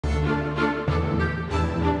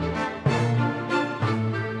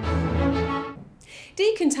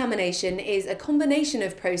Decontamination is a combination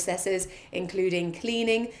of processes including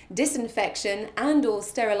cleaning, disinfection and/or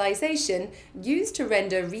sterilization used to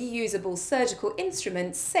render reusable surgical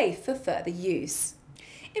instruments safe for further use.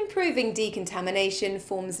 Improving decontamination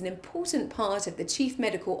forms an important part of the Chief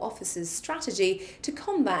Medical Officer's strategy to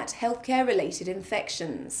combat healthcare-related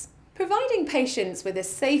infections. Providing patients with a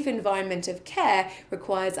safe environment of care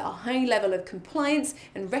requires a high level of compliance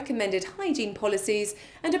and recommended hygiene policies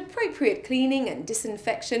and appropriate cleaning and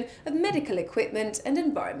disinfection of medical equipment and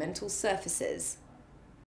environmental surfaces.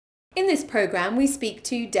 In this programme we speak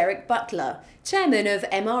to Derek Butler, Chairman of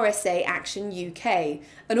MRSA Action UK,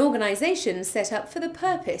 an organisation set up for the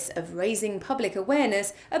purpose of raising public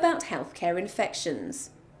awareness about healthcare infections.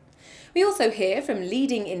 We also hear from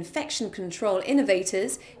leading infection control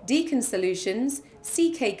innovators, Decon Solutions,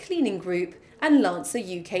 CK Cleaning Group and Lancer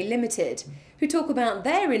UK Limited, who talk about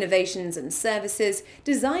their innovations and services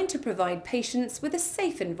designed to provide patients with a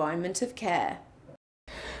safe environment of care.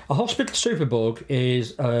 A hospital superbug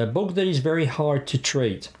is a bug that is very hard to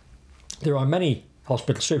treat. There are many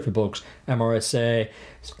hospital superbugs: MRSA,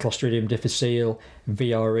 Clostridium difficile,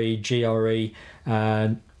 VRE, GRE,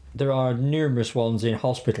 and there are numerous ones in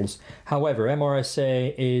hospitals. However,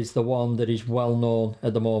 MRSA is the one that is well known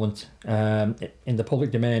at the moment in the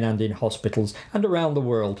public domain and in hospitals and around the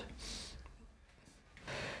world.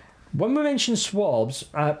 When we mention swabs,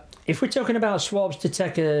 if we're talking about swabs to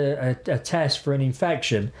take a test for an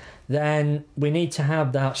infection, then we need to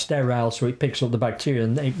have that sterile so it picks up the bacteria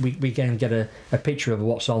and we can get a picture of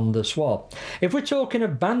what's on the swab. If we're talking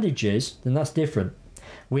of bandages, then that's different.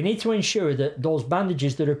 We need to ensure that those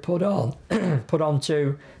bandages that are put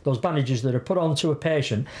onto a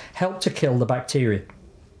patient help to kill the bacteria,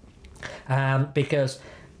 because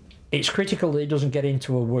it's critical that it doesn't get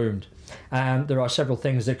into a wound. There are several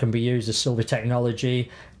things that can be used as silver technology.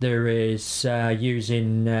 There is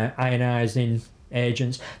using ionizing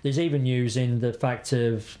agents. There's even using the fact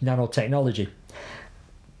of nanotechnology.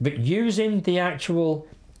 But using the actual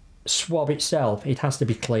swab itself, it has to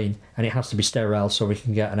be clean and it has to be sterile so we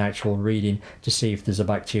can get an actual reading to see if there's a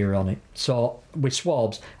bacteria on it. So with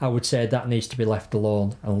swabs, I would say that needs to be left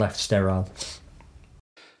alone and left sterile.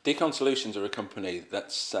 Decon Solutions are a company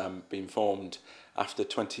that's been formed after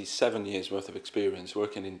 27 years worth of experience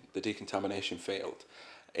working in the decontamination field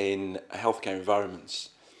in healthcare environments.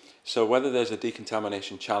 So whether there's a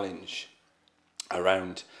decontamination challenge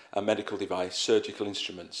around a medical device, surgical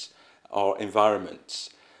instruments or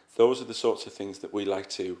environments, those are the sorts of things that we like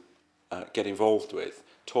to get involved with,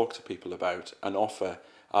 talk to people about and offer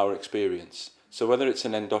our experience. So whether it's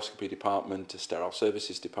an endoscopy department, a sterile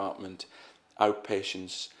services department,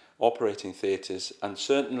 outpatients, operating theatres and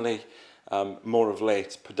certainly more of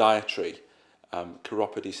late podiatry,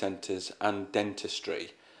 chiropody centres and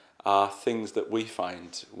dentistry are things that we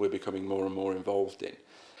find we're becoming more and more involved in.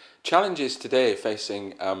 Challenges today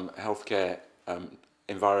facing healthcare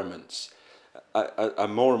environments are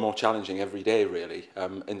more and more challenging every day, really.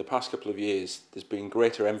 In the past couple of years, there's been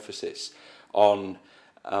greater emphasis on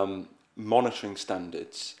monitoring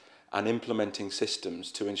standards and implementing systems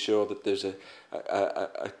to ensure that there's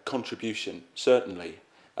a contribution, certainly,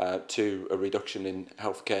 to a reduction in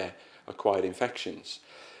healthcare acquired infections.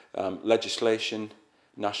 Legislation,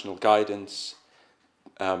 national guidance,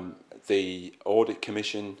 the Audit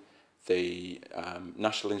Commission, the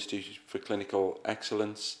National Institute for Clinical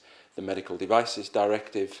Excellence, the Medical Devices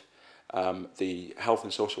Directive, the Health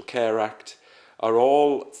and Social Care Act are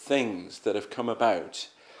all things that have come about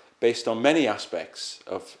based on many aspects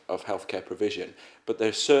of healthcare provision, but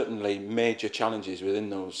there's certainly major challenges within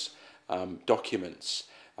those documents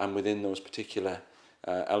and within those particular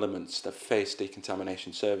elements that face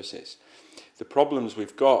decontamination services. The problems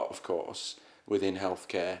we've got, of course, within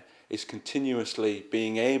healthcare is continuously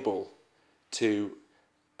being able to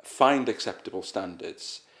find acceptable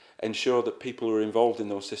standards, ensure that people who are involved in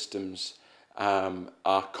those systems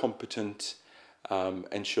are competent,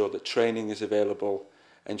 ensure that training is available,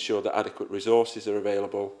 ensure that adequate resources are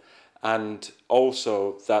available, and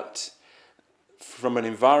also that from an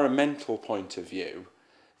environmental point of view,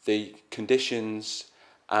 the conditions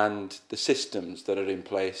and the systems that are in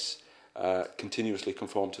place continuously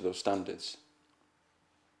conform to those standards.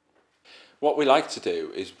 What we like to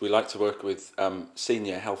do is we like to work with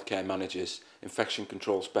senior healthcare managers, infection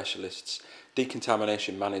control specialists,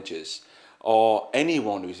 decontamination managers, or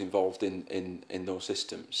anyone who's involved in those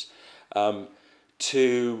systems,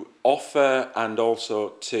 to offer and also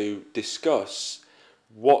to discuss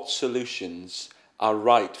what solutions are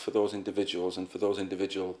right for those individuals and for those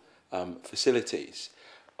individual facilities.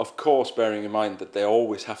 Of course, bearing in mind that they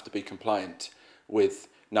always have to be compliant with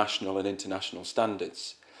national and international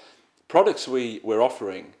standards. Products we're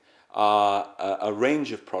offering are a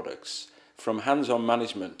range of products, from hands-on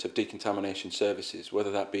management of decontamination services, whether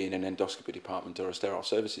that be in an endoscopy department or a sterile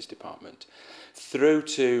services department, through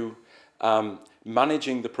to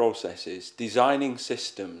managing the processes, designing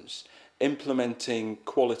systems, implementing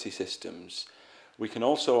quality systems. We can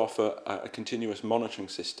also offer a continuous monitoring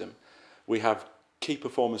system. We have key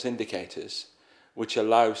performance indicators, which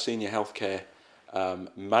allow senior healthcare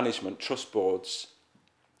management trust boards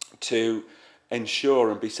to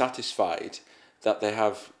ensure and be satisfied that they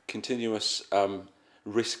have continuous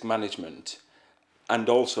risk management, and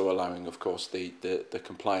also allowing, of course, the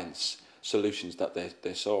compliance solutions that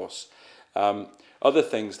they source. Other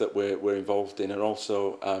things that we're involved in are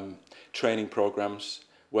also training programs,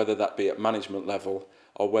 whether that be at management level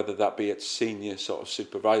or whether that be at senior sort of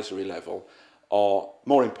supervisory level, or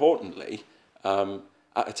more importantly, at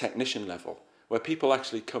a technician level, where people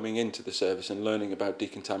actually coming into the service and learning about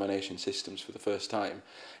decontamination systems for the first time.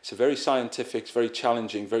 It's a very scientific, very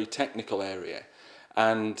challenging, very technical area,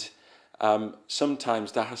 and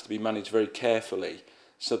sometimes that has to be managed very carefully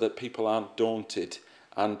so that people aren't daunted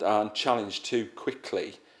and aren't challenged too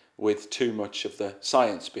quickly with too much of the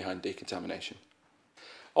science behind decontamination.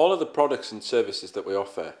 All of the products and services that we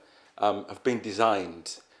offer have been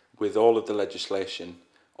designed with all of the legislation,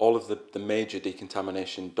 all of the major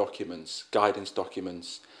decontamination documents, guidance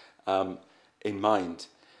documents in mind.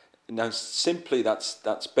 Now, simply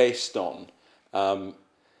that's based on the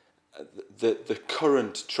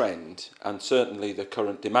current trend, and certainly the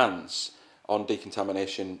current demands on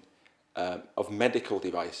decontamination of medical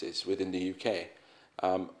devices within the UK.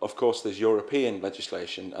 Of course, there's European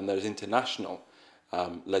legislation and there's international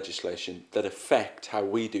legislation that affect how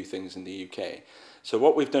we do things in the UK. So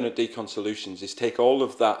what we've done at Decon Solutions is take all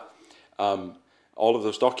of that, all of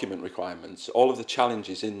those document requirements, all of the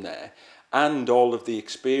challenges in there, and all of the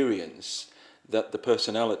experience that the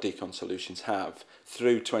personnel at Decon Solutions have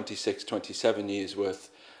through 26, 27 years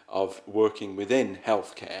worth of working within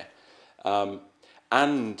healthcare,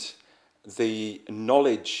 and the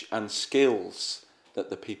knowledge and skills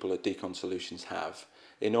that the people at Decon Solutions have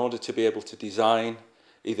in order to be able to design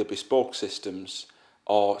either bespoke systems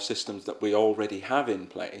or systems that we already have in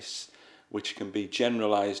place, which can be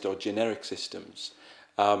generalized or generic systems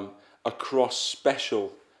across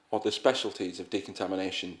the specialties of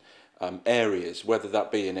decontamination areas, whether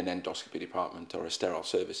that be in an endoscopy department or a sterile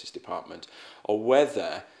services department, or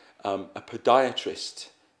whether a podiatrist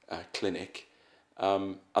clinic,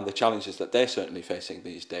 and the challenges that they're certainly facing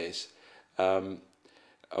these days,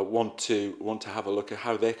 want to have a look at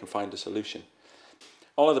how they can find a solution.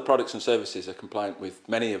 All of the products and services are compliant with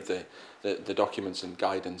many of the documents and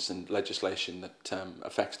guidance and legislation that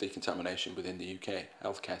affects decontamination within the UK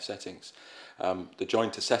healthcare settings. The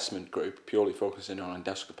joint assessment group, purely focusing on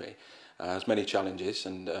endoscopy, has many challenges,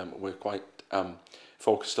 and we're quite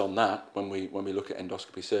focused on that when we look at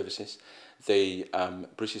endoscopy services. The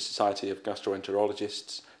British Society of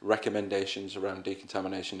Gastroenterologists recommendations around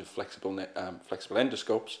decontamination of flexible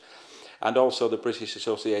endoscopes, and also the British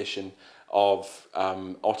Association of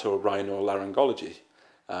Otorhinolaryngology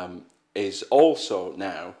is also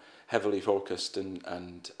now heavily focused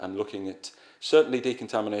and looking at certainly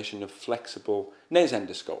decontamination of flexible NAS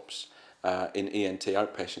endoscopes in ENT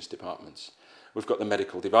outpatients departments. We've got the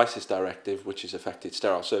Medical Devices Directive, which has affected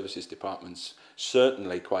sterile services departments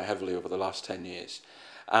certainly quite heavily over the last 10 years.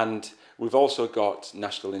 And we've also got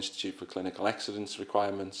National Institute for Clinical Excellence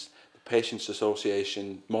requirements, the Patients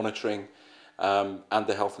Association monitoring, and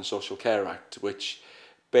the Health and Social Care Act, which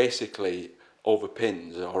basically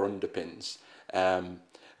overpins or underpins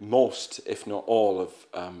most, if not all, of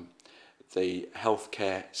the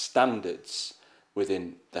healthcare standards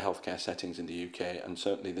within the healthcare settings in the UK, and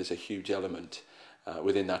certainly there's a huge element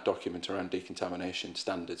within that document around decontamination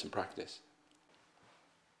standards and practice.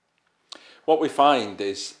 What we find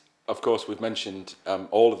is, of course, we've mentioned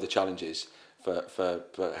all of the challenges for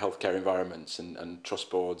healthcare environments and trust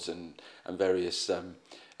boards and various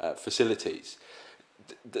facilities.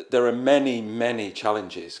 There are many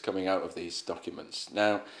challenges coming out of these documents.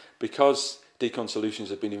 Now, because Decon Solutions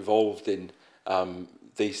have been involved in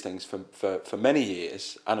these things for many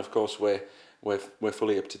years, and of course we're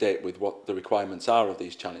fully up to date with what the requirements are of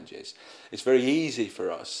these challenges, it's very easy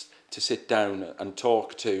for us to sit down and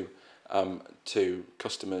talk to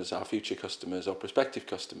customers, our future customers or prospective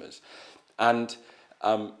customers, and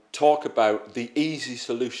talk about the easy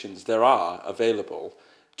solutions there are available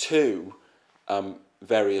to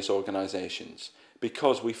various organisations,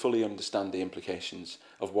 because we fully understand the implications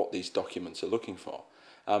of what these documents are looking for.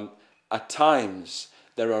 At times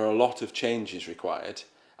there are a lot of changes required,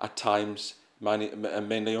 at times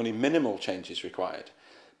mainly only minimal changes required.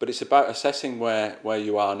 But it's about assessing where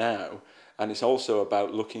you are now, and it's also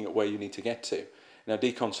about looking at where you need to get to. Now,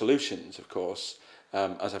 Decon Solutions, of course,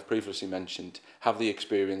 as I've previously mentioned, have the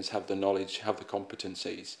experience, have the knowledge, have the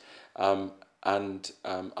competencies, and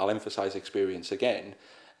I'll emphasise experience again,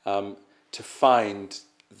 to find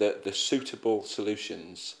the suitable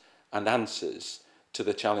solutions and answers to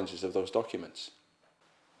the challenges of those documents.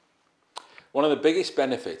 One of the biggest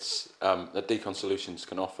benefits that Decon Solutions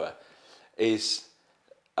can offer is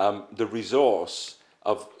the resource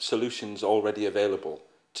of solutions already available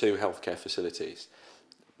to healthcare facilities.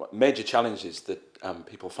 Major challenges that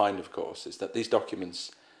people find, of course, is that these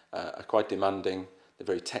documents are quite demanding, they're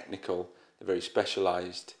very technical, they're very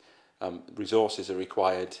specialised, resources are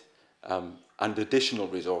required, and additional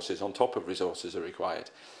resources on top of resources are required.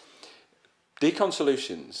 Decon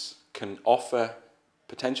Solutions can offer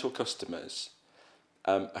potential customers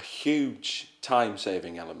a huge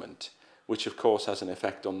time-saving element, which of course has an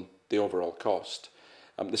effect on the overall cost.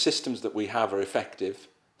 The systems that we have are effective,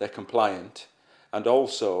 they're compliant, and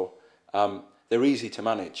also they're easy to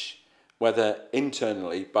manage, whether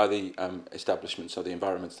internally by the establishments or the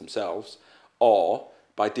environments themselves, or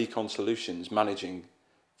by Decon Solutions managing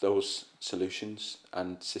those solutions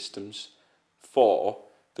and systems for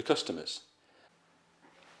the customers.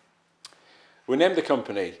 We named the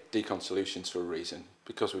company Decon Solutions for a reason,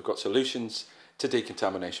 because we've got solutions to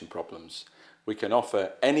decontamination problems. We can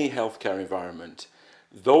offer any healthcare environment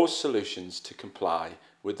those solutions to comply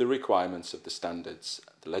with the requirements of the standards,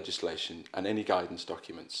 the legislation, and any guidance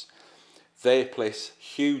documents. They place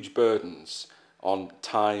huge burdens on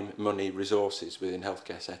time, money, resources within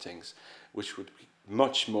healthcare settings, which would be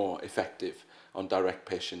much more effective on direct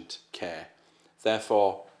patient care.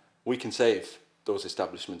 Therefore, we can save those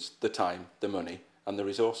establishments the time, the money, and the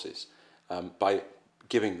resources by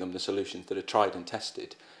giving them the solutions that are tried and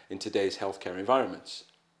tested in today's healthcare environments.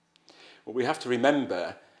 What we have to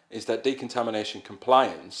remember is that decontamination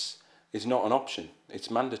compliance is not an option,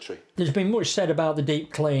 it's mandatory. There's been much said about the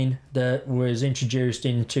deep clean that was introduced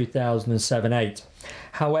in 2007-8.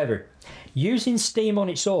 However, using steam on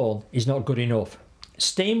its own is not good enough.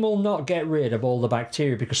 Steam will not get rid of all the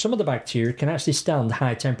bacteria, because some of the bacteria can actually stand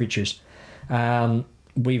high temperatures.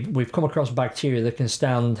 We've come across bacteria that can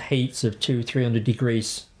stand heats of 200-300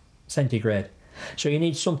 degrees centigrade. So you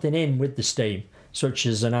need something in with the steam, such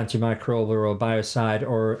as an antimicrobial or a biocide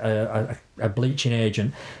or a bleaching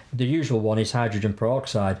agent. The usual one is hydrogen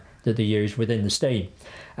peroxide that they use within the steam.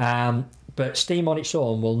 But steam on its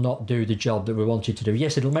own will not do the job that we want it to do.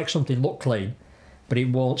 Yes, it'll make something look clean, but it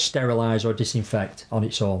won't sterilise or disinfect on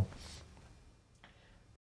its own.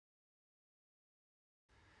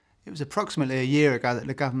 It was approximately a year ago that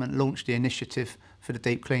the government launched the initiative for the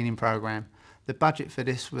deep cleaning programme. The budget for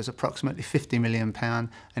this was approximately £50 million,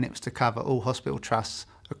 and it was to cover all hospital trusts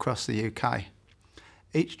across the UK.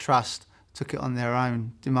 Each trust took it on their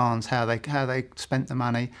own demands, how they spent the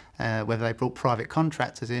money, whether they brought private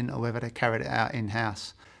contractors in or whether they carried it out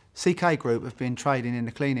in-house. CK Group have been trading in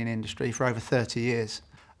the cleaning industry for over 30 years.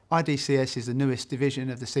 IDCS is the newest division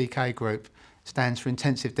of the CK Group. It stands for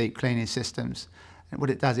Intensive Deep Cleaning Systems. And what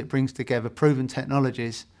it does, it brings together proven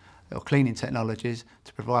technologies, or cleaning technologies,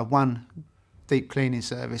 to provide one deep cleaning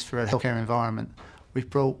service for a healthcare environment. We've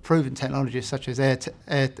brought proven technologies such as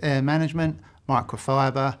air management,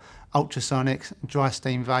 microfiber, ultrasonics, dry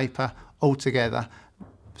steam vapour, all together,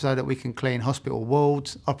 so that we can clean hospital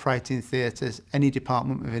wards, operating theatres, any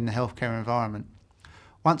department within the healthcare environment.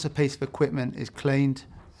 Once a piece of equipment is cleaned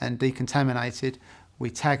and decontaminated, we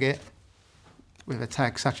tag it with a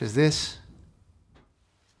tag such as this,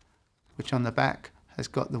 which on the back has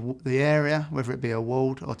got the area, whether it be a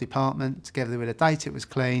ward or department, together with the date it was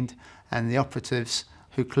cleaned and the operatives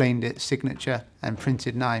who cleaned it, signature and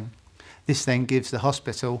printed name. This then gives the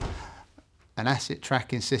hospital an asset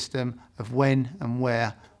tracking system of when and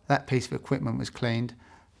where that piece of equipment was cleaned,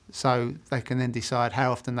 so they can then decide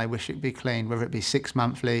how often they wish it to be cleaned, whether it be 6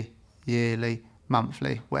 monthly, yearly,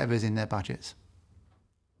 monthly, whatever's in their budgets.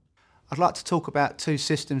 I'd like to talk about two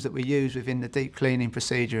systems that we use within the deep cleaning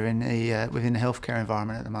procedure within the healthcare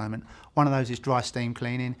environment at the moment. One of those is dry steam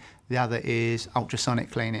cleaning, the other is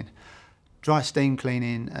ultrasonic cleaning. Dry steam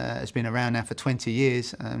cleaning has been around now for 20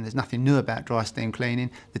 years, and there's nothing new about dry steam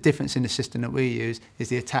cleaning. The difference in the system that we use is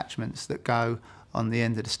the attachments that go on the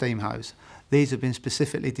end of the steam hose. These have been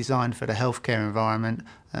specifically designed for the healthcare environment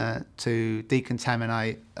to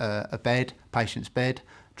decontaminate a bed, patient's bed,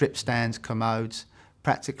 drip stands, commodes,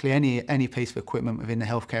 practically any piece of equipment within the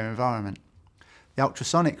healthcare environment. The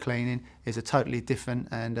ultrasonic cleaning is a totally different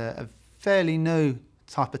and a fairly new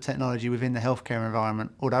type of technology within the healthcare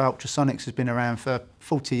environment. Although ultrasonics has been around for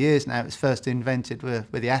 40 years now, it was first invented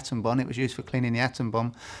with the atom bomb. It was used for cleaning the atom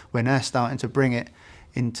bomb. We're now starting to bring it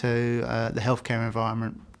into the healthcare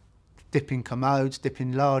environment, dipping commodes,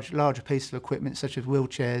 dipping larger pieces of equipment such as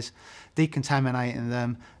wheelchairs, decontaminating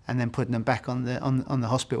them, and then putting them back on the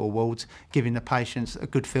hospital wards, giving the patients a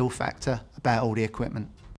good feel factor about all the equipment.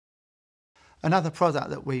 Another product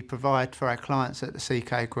that we provide for our clients at the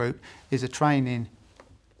CK Group is a training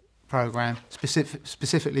program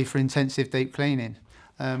specifically for intensive deep cleaning.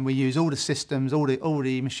 We use all the systems, all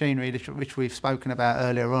the machinery which we've spoken about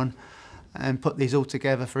earlier on, and put these all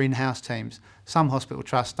together for in-house teams. Some hospital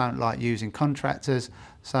trusts don't like using contractors,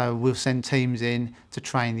 so we'll send teams in to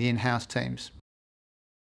train the in-house teams.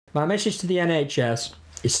 My message to the NHS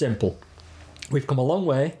is simple. We've come a long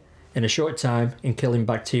way in a short time in killing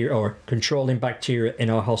bacteria or controlling bacteria in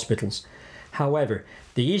our hospitals. However,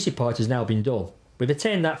 the easy part has now been done. We've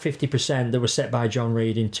attained that 50% that was set by John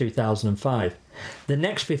Reid in 2005. The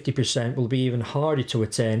next 50% will be even harder to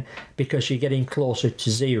attain because you're getting closer to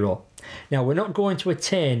zero. Now, we're not going to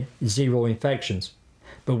attain zero infections,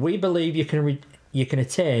 but we believe you can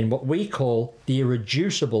attain what we call the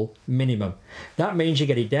irreducible minimum. That means you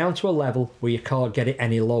get it down to a level where you can't get it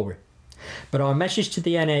any lower. But our message to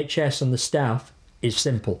the NHS and the staff is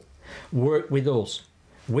simple. Work with us.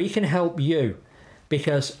 We can help you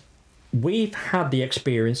because we've had the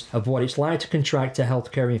experience of what it's like to contract a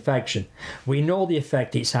healthcare infection. We know the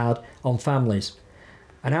effect it's had on families.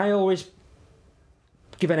 And I always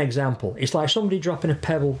give an example. It's like somebody dropping a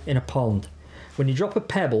pebble in a pond. When you drop a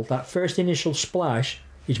pebble, that first initial splash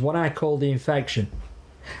is what I call the infection.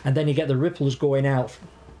 And then you get the ripples going out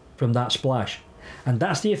from that splash. And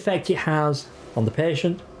that's the effect it has on the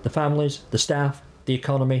patient, the families, the staff, the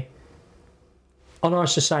economy, on our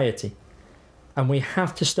society. And we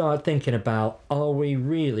have to start thinking about, are we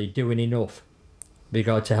really doing enough with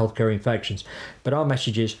regard to healthcare infections? But our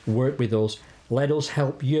message is, work with us. Let us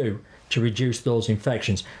help you to reduce those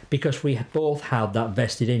infections, because we both have that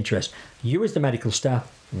vested interest. You as the medical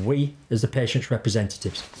staff, we as the patient's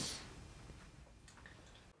representatives.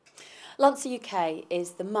 Lancer UK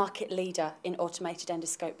is the market leader in automated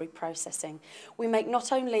endoscope reprocessing. We make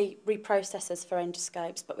not only reprocessors for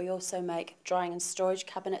endoscopes, but we also make drying and storage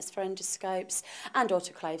cabinets for endoscopes and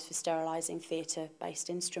autoclaves for sterilising theatre-based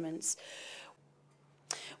instruments.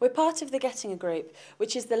 We're part of the Gettinger Group,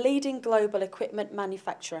 which is the leading global equipment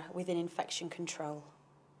manufacturer within infection control.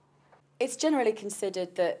 It's generally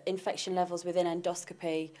considered that infection levels within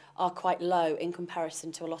endoscopy are quite low in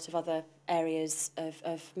comparison to a lot of other areas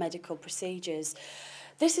of medical procedures.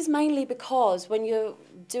 This is mainly because when you're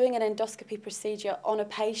doing an endoscopy procedure on a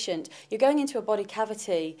patient, you're going into a body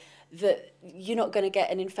cavity that you're not going to get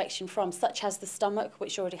an infection from, such as the stomach,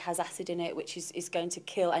 which already has acid in it, which is going to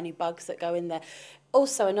kill any bugs that go in there.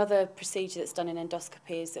 Also, another procedure that's done in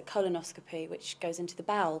endoscopy is a colonoscopy, which goes into the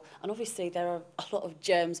bowel. And obviously, there are a lot of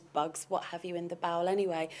germs, bugs, what have you, in the bowel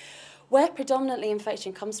anyway. Where predominantly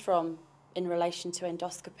infection comes from in relation to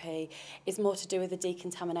endoscopy is more to do with the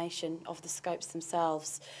decontamination of the scopes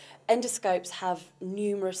themselves. Endoscopes have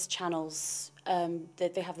numerous channels.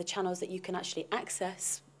 They have the channels that you can actually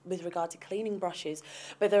access with regard to cleaning brushes,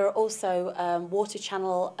 but there are also water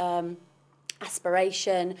channel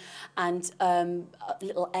aspiration and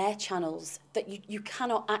little air channels that you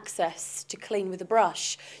cannot access to clean with a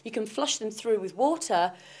brush. You can flush them through with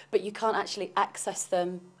water, but you can't actually access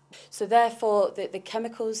them. So therefore, the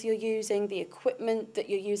chemicals you're using, the equipment that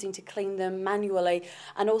you're using to clean them manually,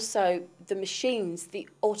 and also the machines, the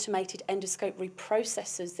automated endoscope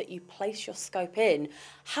reprocessors that you place your scope in,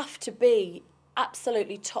 have to be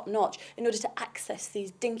absolutely top-notch in order to access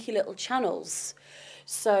these dinky little channels.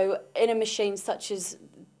 So in a machine such as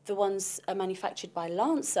the ones manufactured by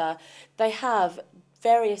Lancer, they have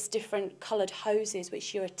various different coloured hoses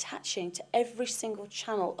which you're attaching to every single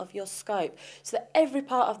channel of your scope, so that every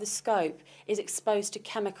part of the scope is exposed to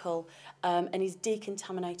chemical and is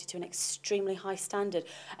decontaminated to an extremely high standard.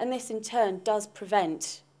 And this in turn does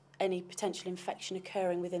prevent any potential infection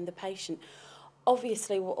occurring within the patient.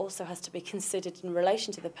 Obviously, what also has to be considered in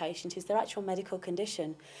relation to the patient is their actual medical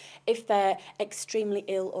condition. If they're extremely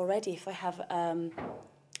ill already, if they have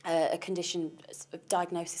a condition, a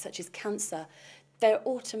diagnosis such as cancer, they're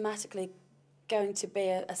automatically going to be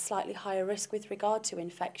a slightly higher risk with regard to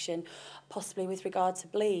infection, possibly with regard to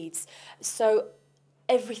bleeds. So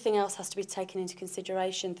everything else has to be taken into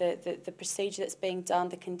consideration, the procedure that's being done,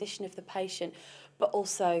 the condition of the patient, but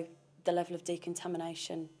also the level of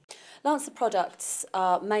decontamination. Lancer products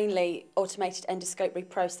are mainly automated endoscope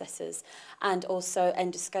reprocessors and also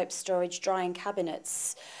endoscope storage drying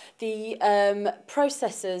cabinets. The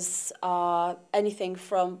processors are anything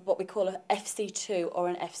from what we call an FC2 or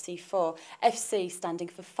an FC4. FC standing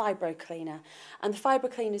for fibro cleaner, and the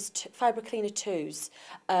fibro cleaner 2s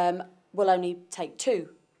will only take 2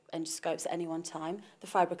 endoscopes at any one time. The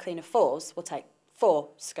fibro cleaner 4s will take 4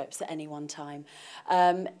 scopes at any one time.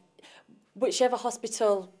 Whichever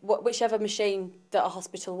machine that a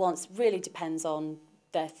hospital wants really depends on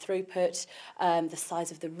their throughput, the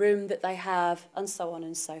size of the room that they have, and so on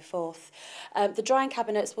and so forth. The drying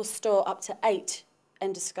cabinets will store up to 8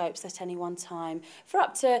 endoscopes at any one time for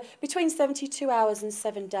up to between 72 hours and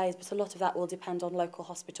 7 days, but a lot of that will depend on local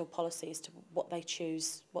hospital policies to what they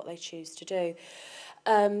choose to do.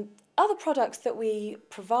 Other products that we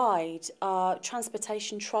provide are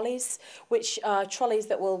transportation trolleys, which are trolleys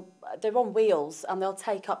that they're on wheels and they'll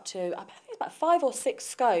take up to, I think it's about 5 or 6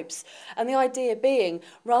 scopes. And the idea being,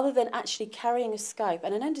 rather than actually carrying a scope,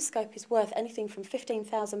 and an endoscope is worth anything from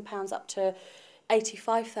 £15,000 up to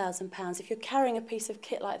 £85,000. If you're carrying a piece of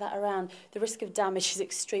kit like that around, the risk of damage is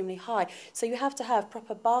extremely high. So you have to have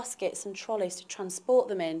proper baskets and trolleys to transport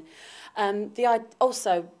them in.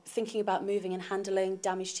 Also, thinking about moving and handling,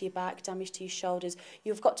 damage to your back, damage to your shoulders,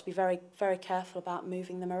 you've got to be very, very careful about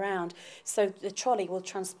moving them around. So the trolley will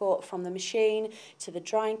transport from the machine to the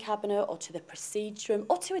drying cabinet or to the procedure room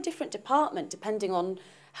or to a different department, depending on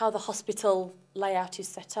how the hospital layout is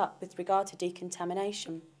set up with regard to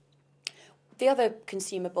decontamination. The other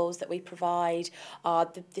consumables that we provide are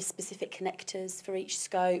the specific connectors for each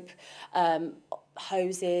scope,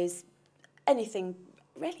 hoses, anything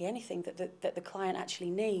that the client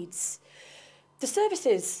actually needs. The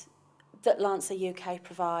services that Lancer UK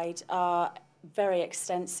provide are very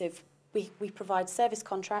extensive. We provide service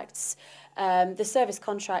contracts. The service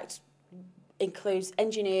contract includes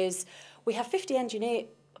engineers. We have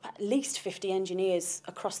at least 50 engineers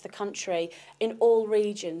across the country in all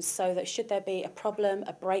regions, so that should there be a problem,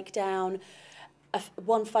 a breakdown,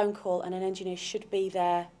 one phone call and an engineer should be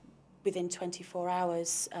there within 24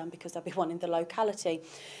 hours because there'll be one in the locality.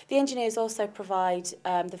 The engineers also provide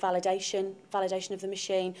the validation of the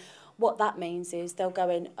machine. What that means is they'll go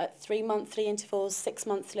in at 3-monthly intervals,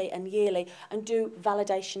 6-monthly and yearly, and do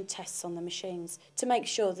validation tests on the machines to make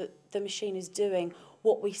sure that the machine is doing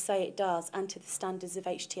what we say it does and to the standards of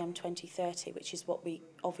HTM 2030, which is what we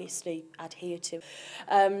obviously adhere to.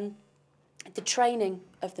 The training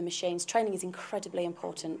of the machines, training is incredibly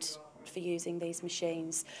important for using these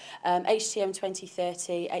machines. HTM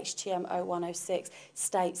 2030, HTM 0106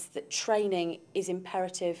 states that training is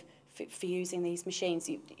imperative for using these machines.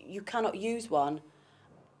 You cannot use one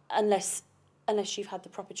unless you've had the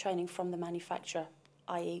proper training from the manufacturer,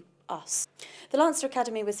 i.e. us. The Lancer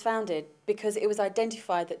Academy was founded because it was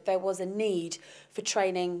identified that there was a need for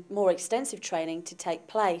training, more extensive training, to take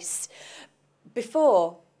place.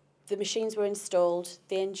 Before the machines were installed,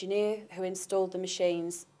 the engineer who installed the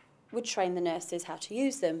machines would train the nurses how to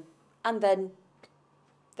use them, and then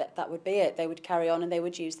that would be it. They would carry on and they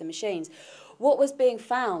would use the machines. What was being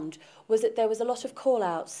found was that there was a lot of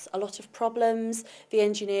call-outs, a lot of problems. The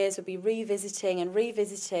engineers would be revisiting, and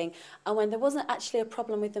when there wasn't actually a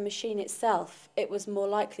problem with the machine itself, it was more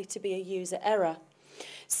likely to be a user error.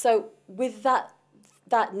 So with that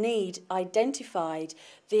need identified,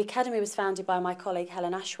 the Academy was founded by my colleague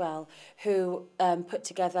Helen Ashwell, who put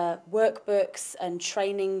together workbooks and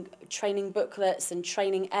training booklets and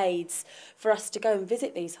training aids for us to go and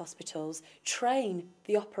visit these hospitals, train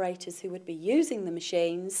the operators who would be using the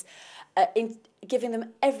machines, giving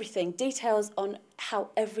them everything, details on how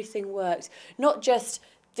everything worked, not just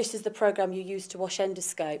this is the program you use to wash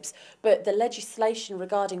endoscopes, but the legislation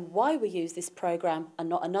regarding why we use this program and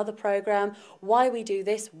not another program, why we do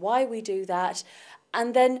this, why we do that,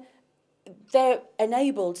 and then they're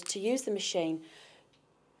enabled to use the machine.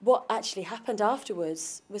 What actually happened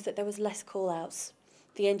afterwards was that there was less call-outs.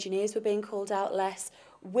 The engineers were being called out less,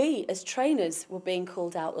 we as trainers were being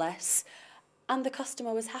called out less, and the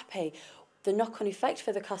customer was happy. The knock-on effect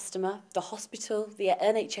for the customer, the hospital, the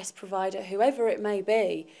NHS provider, whoever it may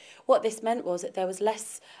be, what this meant was that there was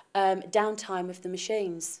less downtime of the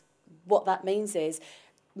machines. What that means is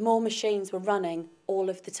more machines were running all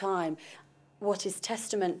of the time. What is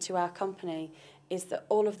testament to our company is that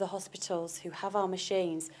all of the hospitals who have our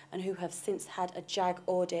machines and who have since had a JAG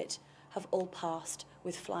audit have all passed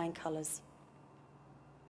with flying colours.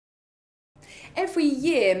 Every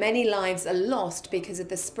year, many lives are lost because of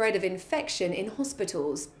the spread of infection in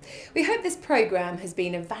hospitals. We hope this programme has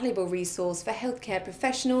been a valuable resource for healthcare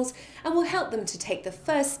professionals and will help them to take the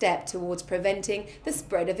first step towards preventing the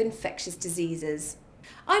spread of infectious diseases.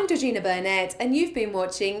 I'm Georgina Burnett and you've been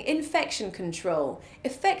watching Infection Control,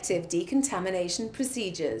 Effective Decontamination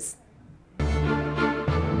Procedures.